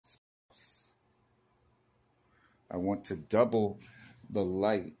I want to double the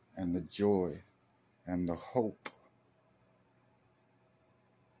light and the joy and the hope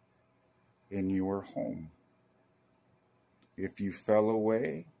in your home. If you fell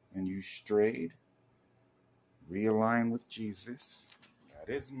away and you strayed, realign with Jesus.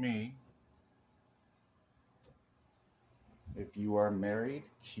 That is me. If you are married,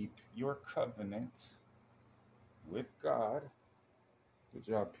 keep your covenant with God. Good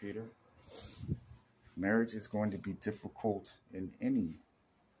job, Peter. Marriage is going to be difficult in any,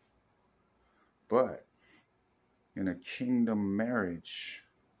 but in a kingdom marriage,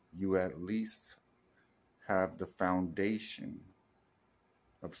 you at least have the foundation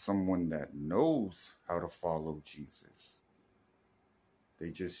of someone that knows how to follow Jesus. They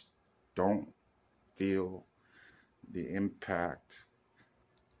just don't feel the impact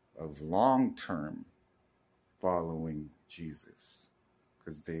of long-term following Jesus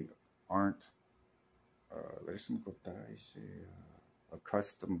because they aren't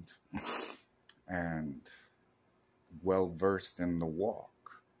accustomed and well-versed in the walk.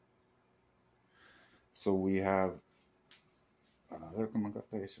 So we have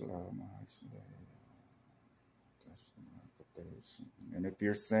and if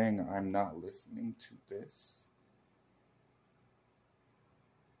you're saying I'm not listening to this,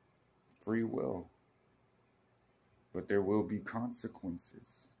 free will, but there will be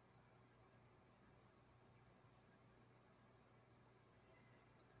consequences.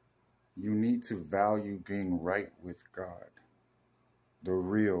 You need to value being right with God, the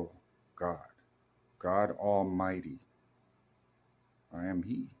real God, God Almighty. I am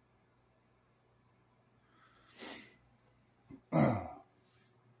He.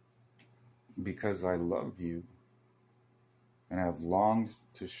 Because I love you and have longed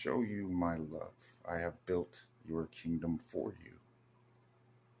to show you my love, I have built your kingdom for you.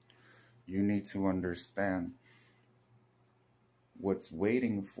 You need to understand what's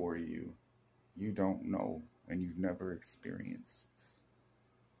waiting for you. You don't know and you've never experienced.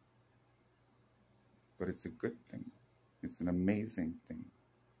 But it's a good thing. It's an amazing thing.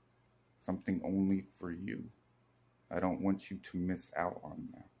 Something only for you. I don't want you to miss out on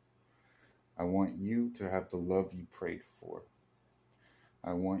that. I want you to have the love you prayed for.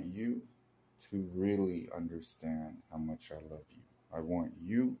 I want you to really understand how much I love you. I want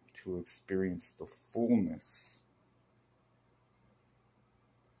you to experience the fullness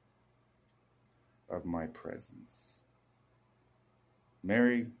of my presence.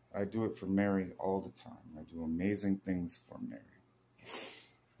 Mary, I do it for Mary all the time. I do amazing things for Mary.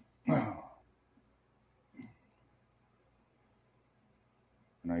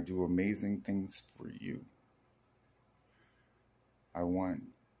 And I do amazing things for you. I want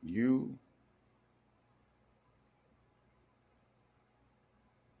you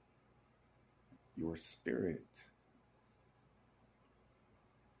your spirit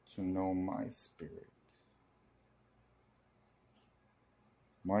to know my spirit.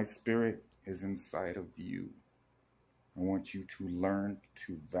 My spirit is inside of you. I want you to learn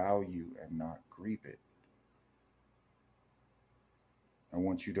to value and not grieve it. I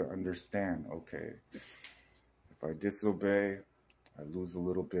want you to understand, okay, if I disobey, I lose a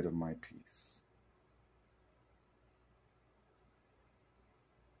little bit of my peace.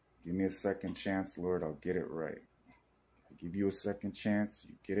 Give me a second chance, Lord, I'll get it right. I give you a second chance,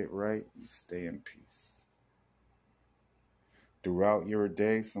 you get it right, you stay in peace. Throughout your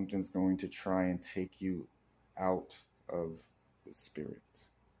day, something's going to try and take you out of the spirit.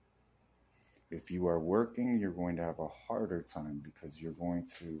 If you are working, you're going to have a harder time because you're going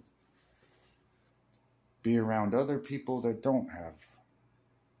to be around other people that don't have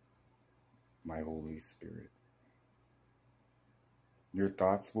my Holy Spirit. Your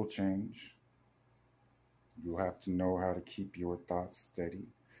thoughts will change. You'll have to know how to keep your thoughts steady.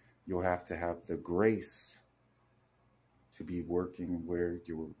 You'll have to have the grace to be working where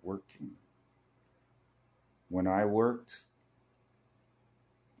you're working. When I worked,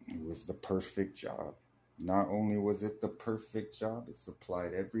 it was the perfect job. Not only was it the perfect job, it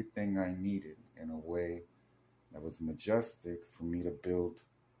supplied everything I needed in a way that was majestic for me to build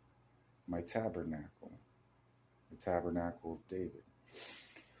my tabernacle, the tabernacle of David,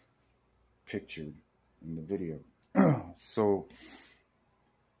 pictured in the video. So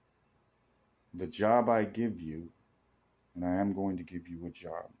the job I give you, and I am going to give you a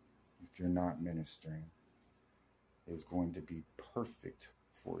job if you're not ministering, is going to be perfect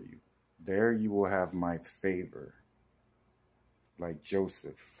for you. There you will have my favor, like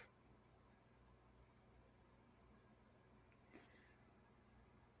Joseph.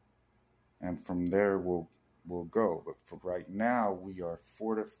 And from there we'll go. But for right now, we are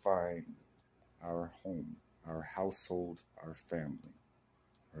fortifying our home. our household, our family.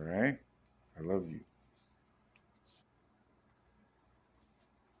 All right? I love you.